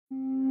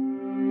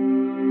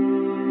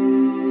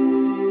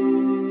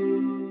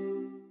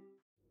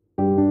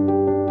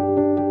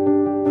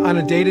on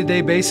a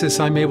day-to-day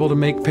basis, I'm able to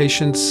make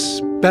patients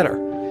better.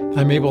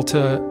 I'm able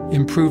to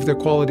improve their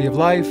quality of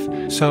life.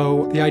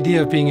 So the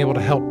idea of being able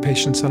to help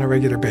patients on a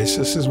regular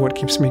basis is what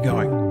keeps me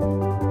going.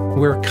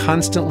 We're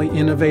constantly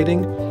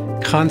innovating,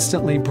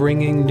 constantly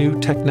bringing new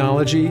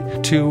technology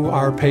to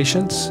our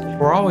patients.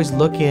 We're always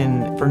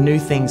looking for new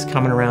things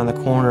coming around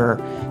the corner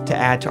to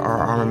add to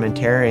our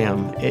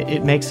armamentarium.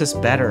 It makes us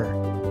better.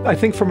 I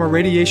think from a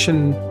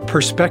radiation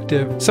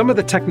perspective, some of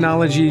the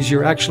technologies,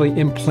 you're actually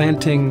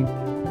implanting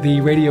the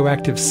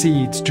radioactive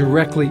seeds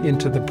directly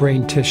into the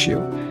brain tissue.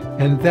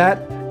 And that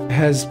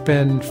has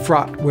been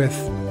fraught with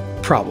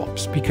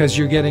problems because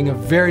you're getting a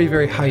very,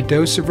 very high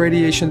dose of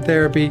radiation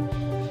therapy.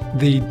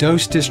 The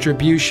dose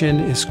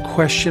distribution is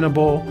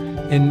questionable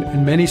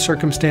in many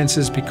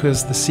circumstances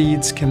because the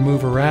seeds can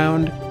move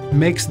around,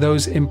 makes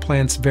those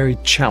implants very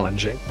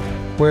challenging.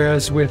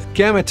 Whereas with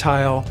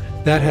GammaTile,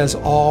 that has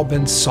all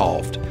been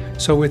solved.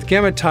 So with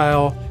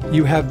GammaTile,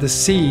 you have the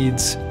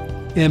seeds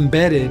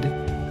embedded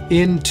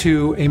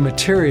into a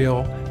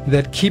material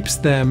that keeps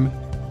them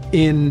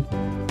in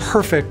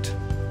perfect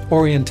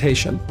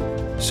orientation.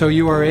 So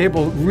you are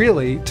able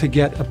really to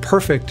get a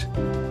perfect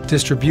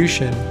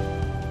distribution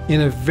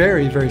in a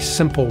very, very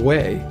simple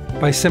way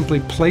by simply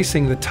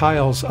placing the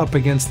tiles up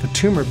against the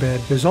tumor bed.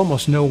 There's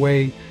almost no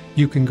way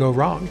you can go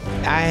wrong.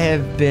 I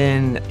have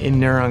been in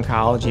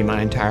neuro-oncology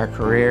my entire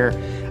career.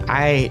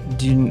 I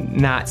do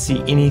not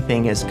see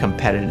anything as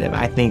competitive.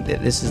 I think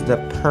that this is the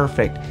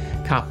perfect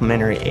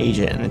complementary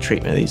agent in the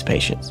treatment of these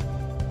patients.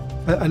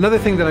 Another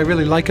thing that I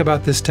really like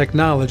about this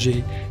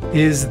technology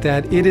is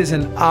that it is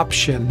an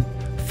option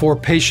for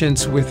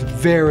patients with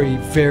very,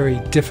 very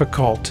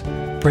difficult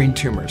brain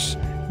tumors.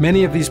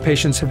 Many of these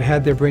patients have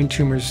had their brain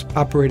tumors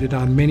operated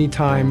on many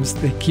times.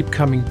 They keep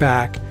coming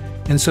back.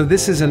 And so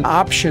this is an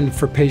option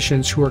for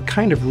patients who are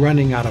kind of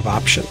running out of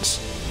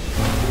options.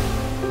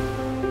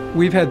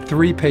 We've had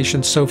 3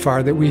 patients so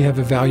far that we have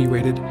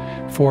evaluated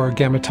for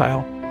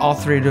GammaTile. All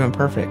 3 are doing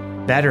perfect,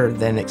 better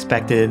than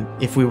expected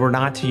if we were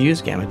not to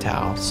use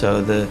GammaTile.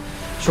 So the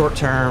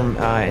short-term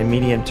and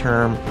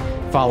medium-term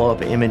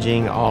follow-up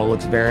imaging all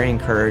looks very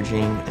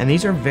encouraging. And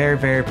these are very,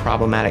 very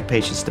problematic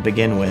patients to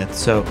begin with.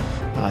 So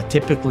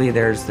typically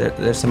there's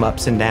some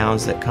ups and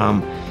downs that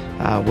come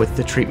with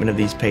the treatment of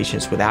these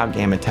patients without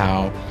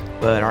GammaTile.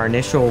 But our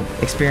initial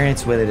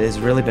experience with it has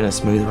really been a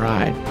smooth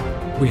ride.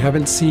 We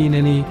haven't seen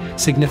any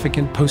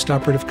significant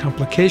postoperative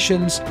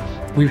complications.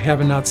 We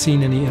have not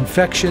seen any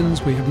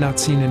infections. We have not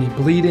seen any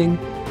bleeding.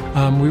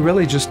 We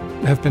really just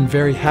have been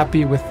very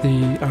happy with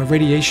the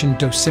radiation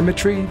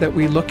dosimetry that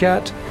we look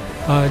at.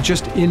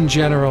 Just in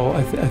general,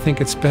 I think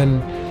it's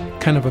been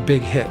kind of a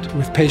big hit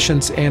with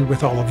patients and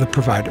with all of the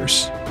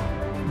providers.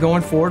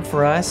 Going forward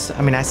for us,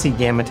 I see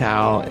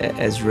GammaTile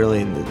as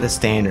really the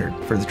standard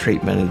for the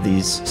treatment of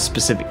these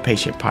specific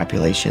patient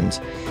populations.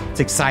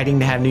 It's exciting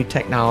to have new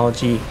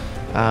technology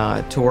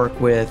to work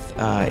with.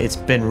 It's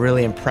been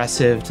really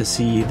impressive to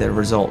see the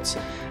results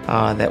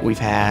that we've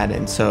had,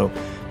 and so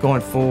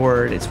going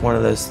forward, it's one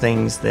of those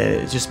things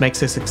that just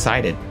makes us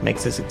excited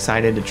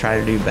to try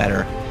to do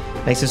better.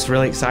 Makes us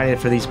really excited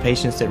for these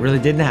patients that really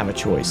didn't have a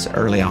choice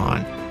early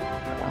on.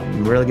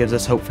 Really gives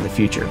us hope for the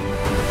future.